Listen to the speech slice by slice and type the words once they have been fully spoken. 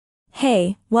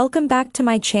Hey, welcome back to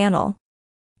my channel.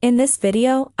 In this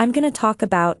video, I'm gonna talk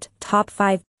about top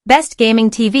 5 best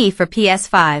gaming TV for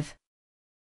PS5.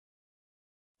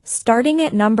 Starting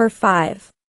at number 5.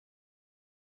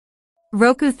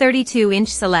 Roku 32-inch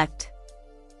Select.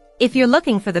 If you're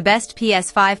looking for the best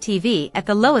PS5 TV at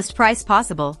the lowest price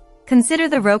possible, consider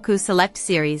the Roku Select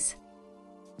series.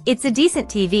 It's a decent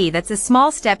TV that's a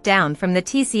small step down from the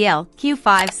TCL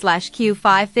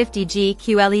Q5/Q550G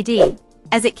QLED,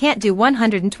 as it can't do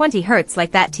 120 Hz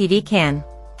like that TV can.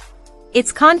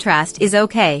 Its contrast is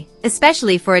okay,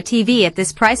 especially for a TV at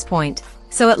this price point,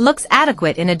 so it looks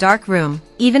adequate in a dark room,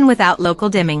 even without local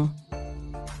dimming.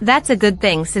 That's a good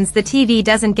thing since the TV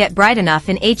doesn't get bright enough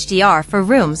in HDR for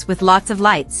rooms with lots of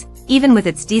lights, even with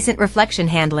its decent reflection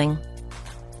handling.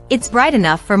 It's bright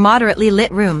enough for moderately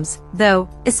lit rooms, though,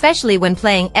 especially when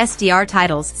playing SDR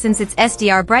titles since its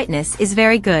SDR brightness is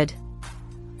very good.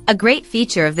 A great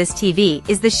feature of this TV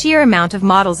is the sheer amount of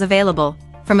models available,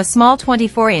 from a small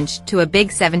 24-inch to a big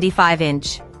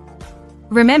 75-inch.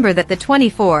 Remember that the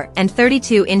 24 and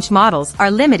 32-inch models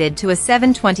are limited to a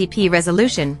 720p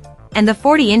resolution, and the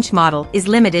 40-inch model is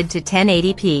limited to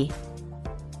 1080p.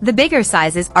 The bigger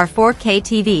sizes are 4K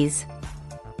TVs.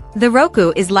 The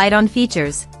Roku is light on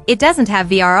features, it doesn't have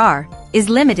VRR, is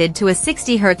limited to a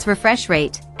 60 Hz refresh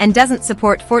rate, and doesn't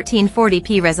support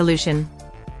 1440p resolution.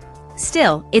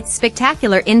 Still, its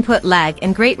spectacular input lag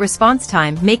and great response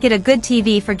time make it a good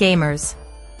TV for gamers.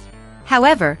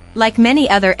 However, like many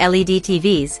other LED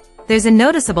TVs, there's a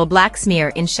noticeable black smear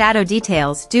in shadow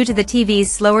details due to the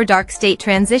TV's slower dark state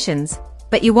transitions,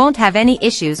 but you won't have any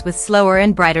issues with slower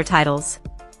and brighter titles.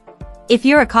 If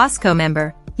you're a Costco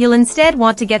member, you'll instead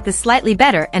want to get the slightly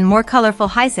better and more colorful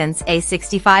Hisense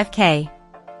A65K.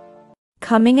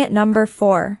 Coming at number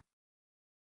 4.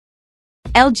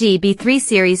 LG B3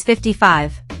 Series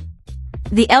 55.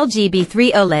 The LG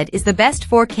B3 OLED is the best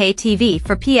 4K TV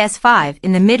for PS5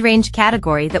 in the mid-range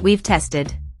category that we've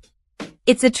tested.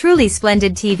 It's a truly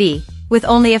splendid TV, with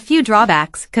only a few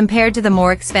drawbacks compared to the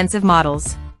more expensive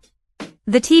models.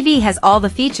 The TV has all the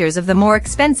features of the more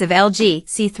expensive LG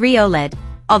C3 OLED,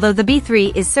 although the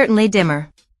B3 is certainly dimmer.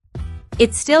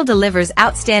 It still delivers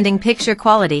outstanding picture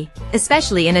quality,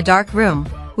 especially in a dark room,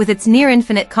 with its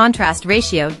near-infinite contrast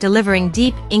ratio delivering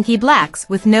deep, inky blacks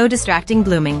with no distracting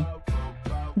blooming.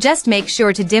 Just make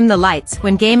sure to dim the lights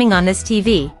when gaming on this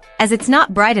TV, as it's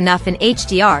not bright enough in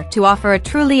HDR to offer a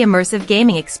truly immersive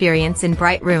gaming experience in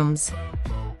bright rooms.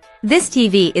 This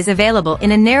TV is available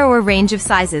in a narrower range of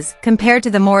sizes compared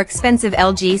to the more expensive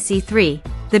LG C3.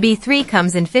 The B3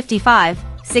 comes in 55,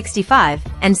 65,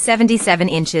 and 77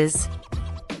 inches.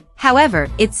 However,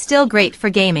 it's still great for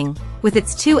gaming, with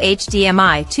its two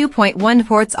HDMI 2.1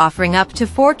 ports offering up to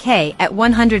 4K at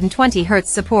 120 Hz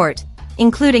support,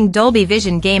 including Dolby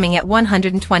Vision gaming at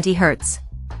 120 Hz.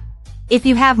 If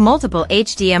you have multiple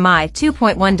HDMI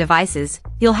 2.1 devices,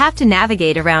 you'll have to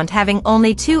navigate around having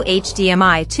only two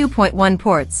HDMI 2.1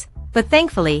 ports, but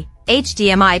thankfully,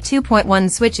 HDMI 2.1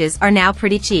 switches are now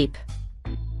pretty cheap.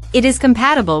 It is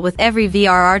compatible with every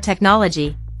VRR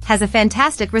technology, has a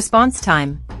fantastic response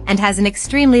time, and has an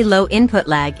extremely low input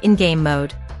lag in game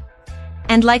mode.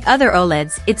 And like other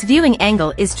OLEDs, its viewing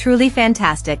angle is truly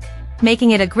fantastic,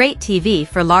 making it a great TV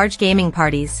for large gaming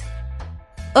parties.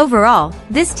 Overall,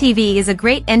 this TV is a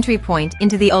great entry point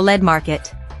into the OLED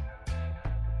market.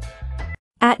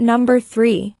 At number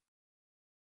 3.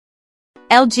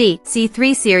 LG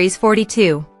C3 Series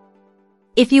 42.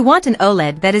 If you want an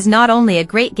OLED that is not only a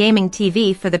great gaming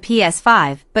TV for the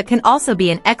PS5 but can also be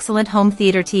an excellent home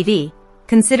theater TV,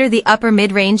 consider the upper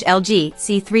mid-range LG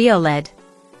C3 OLED.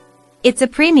 It's a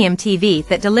premium TV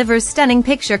that delivers stunning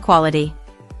picture quality.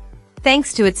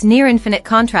 Thanks to its near-infinite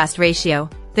contrast ratio,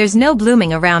 there's no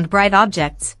blooming around bright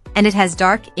objects, and it has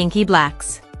dark, inky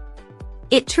blacks.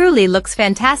 It truly looks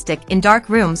fantastic in dark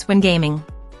rooms when gaming.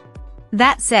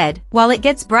 That said, while it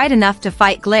gets bright enough to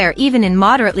fight glare even in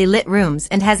moderately lit rooms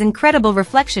and has incredible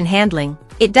reflection handling,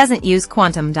 it doesn't use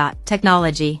quantum dot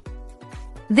technology.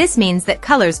 This means that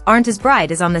colors aren't as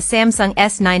bright as on the Samsung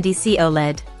S90C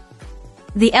OLED.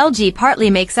 The LG partly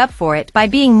makes up for it by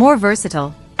being more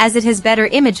versatile, as it has better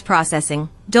image processing,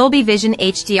 Dolby Vision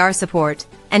HDR support,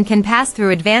 and can pass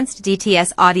through advanced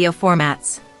DTS audio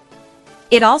formats.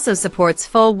 It also supports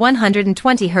full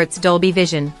 120 Hz Dolby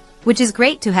Vision, which is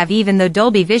great to have even though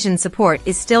Dolby Vision support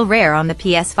is still rare on the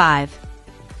PS5.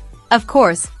 Of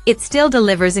course, it still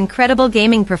delivers incredible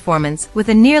gaming performance with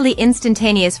a nearly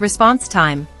instantaneous response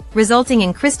time, resulting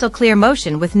in crystal clear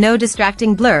motion with no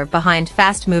distracting blur behind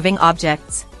fast-moving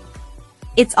objects.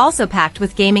 It's also packed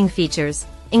with gaming features,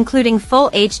 including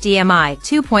full HDMI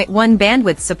 2.1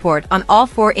 bandwidth support on all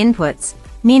 4 inputs,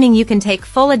 meaning you can take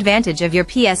full advantage of your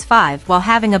PS5 while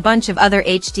having a bunch of other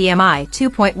HDMI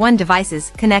 2.1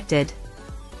 devices connected.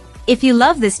 If you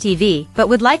love this TV but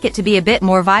would like it to be a bit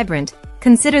more vibrant,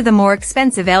 consider the more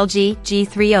expensive LG G3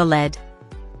 OLED.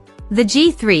 The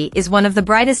G3 is one of the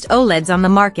brightest OLEDs on the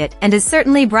market and is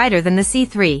certainly brighter than the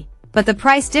C3, but the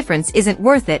price difference isn't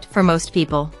worth it for most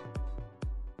people.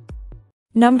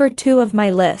 Number 2 of my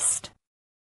list.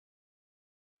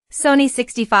 Sony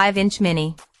 65-inch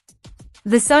Mini.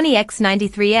 The Sony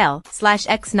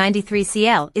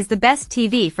X93L/X93CL is the best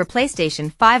TV for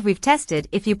PlayStation 5 we've tested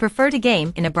if you prefer to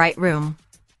game in a bright room.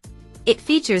 It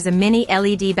features a mini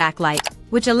LED backlight,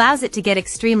 which allows it to get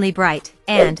extremely bright,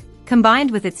 and, combined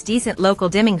with its decent local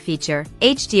dimming feature,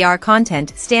 HDR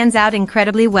content stands out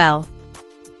incredibly well.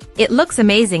 It looks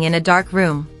amazing in a dark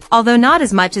room, although not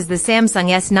as much as the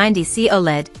Samsung S90C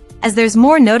OLED, as there's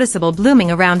more noticeable blooming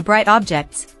around bright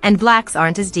objects, and blacks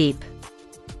aren't as deep.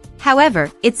 However,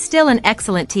 it's still an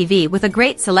excellent TV with a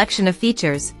great selection of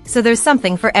features, so there's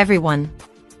something for everyone.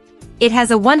 It has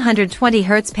a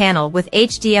 120Hz panel with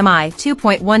HDMI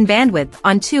 2.1 bandwidth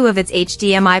on 2 of its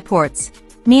HDMI ports,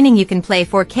 meaning you can play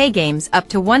 4K games up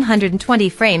to 120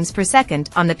 frames per second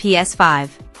on the PS5.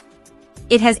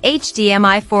 It has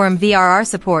HDMI 4M VRR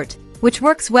support, which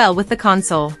works well with the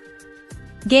console.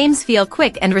 Games feel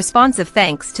quick and responsive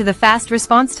thanks to the fast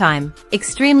response time,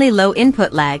 extremely low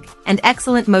input lag, and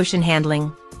excellent motion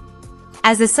handling.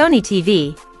 As a Sony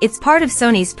TV, it's part of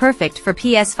Sony's perfect for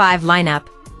PS5 lineup,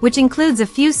 which includes a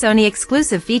few Sony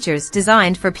exclusive features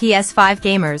designed for PS5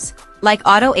 gamers, like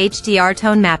Auto HDR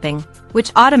tone mapping,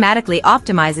 which automatically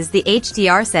optimizes the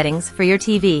HDR settings for your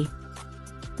TV.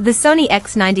 The Sony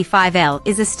X95L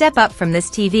is a step up from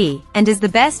this TV and is the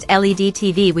best LED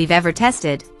TV we've ever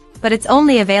tested, but it's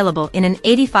only available in an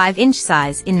 85-inch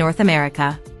size in North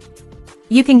America.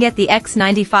 You can get the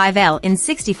X95L in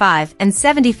 65 and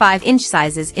 75-inch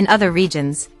sizes in other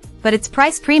regions, but its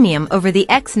price premium over the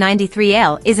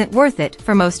X93L isn't worth it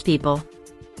for most people.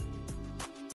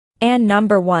 And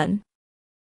number 1.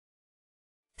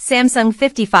 Samsung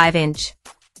 55-inch.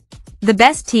 The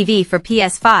best TV for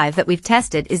PS5 that we've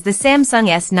tested is the Samsung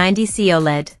S90C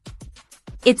OLED.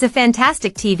 It's a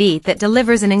fantastic TV that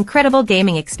delivers an incredible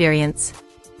gaming experience.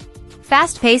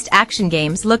 Fast-paced action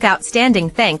games look outstanding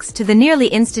thanks to the nearly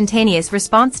instantaneous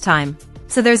response time,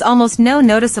 so there's almost no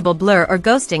noticeable blur or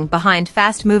ghosting behind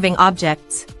fast-moving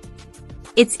objects.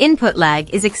 Its input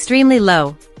lag is extremely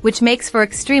low, which makes for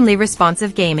extremely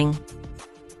responsive gaming.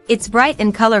 It's bright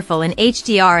and colorful in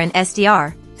HDR and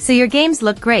SDR, so your games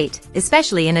look great,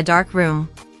 especially in a dark room.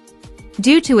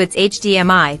 Due to its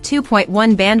HDMI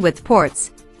 2.1 bandwidth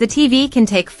ports, the TV can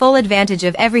take full advantage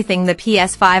of everything the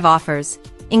PS5 offers,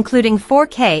 including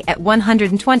 4K at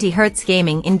 120Hz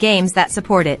gaming in games that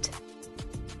support it.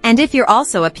 And if you're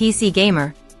also a PC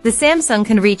gamer, the Samsung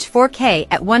can reach 4K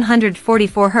at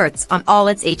 144Hz on all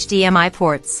its HDMI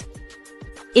ports.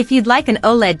 If you'd like an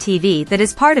OLED TV that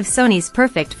is part of Sony's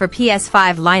perfect for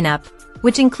PS5 lineup,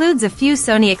 which includes a few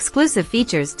Sony exclusive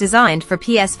features designed for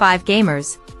PS5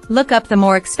 gamers, look up the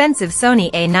more expensive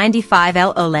Sony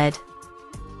A95L OLED.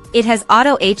 It has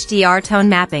Auto HDR tone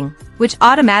mapping, which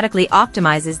automatically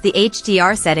optimizes the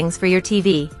HDR settings for your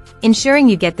TV, ensuring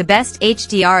you get the best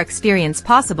HDR experience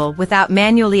possible without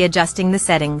manually adjusting the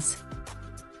settings.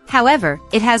 However,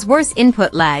 it has worse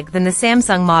input lag than the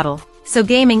Samsung model, so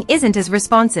gaming isn't as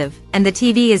responsive, and the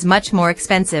TV is much more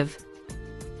expensive.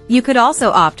 You could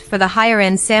also opt for the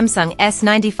higher-end Samsung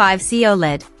S95C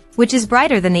OLED, which is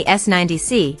brighter than the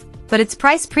S90C, but its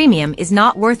price premium is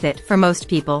not worth it for most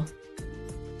people.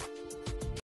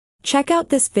 Check out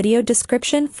this video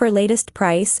description for latest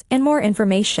price and more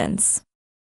informations.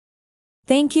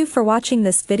 Thank you for watching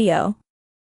this video.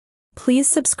 Please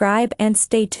subscribe and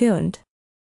stay tuned.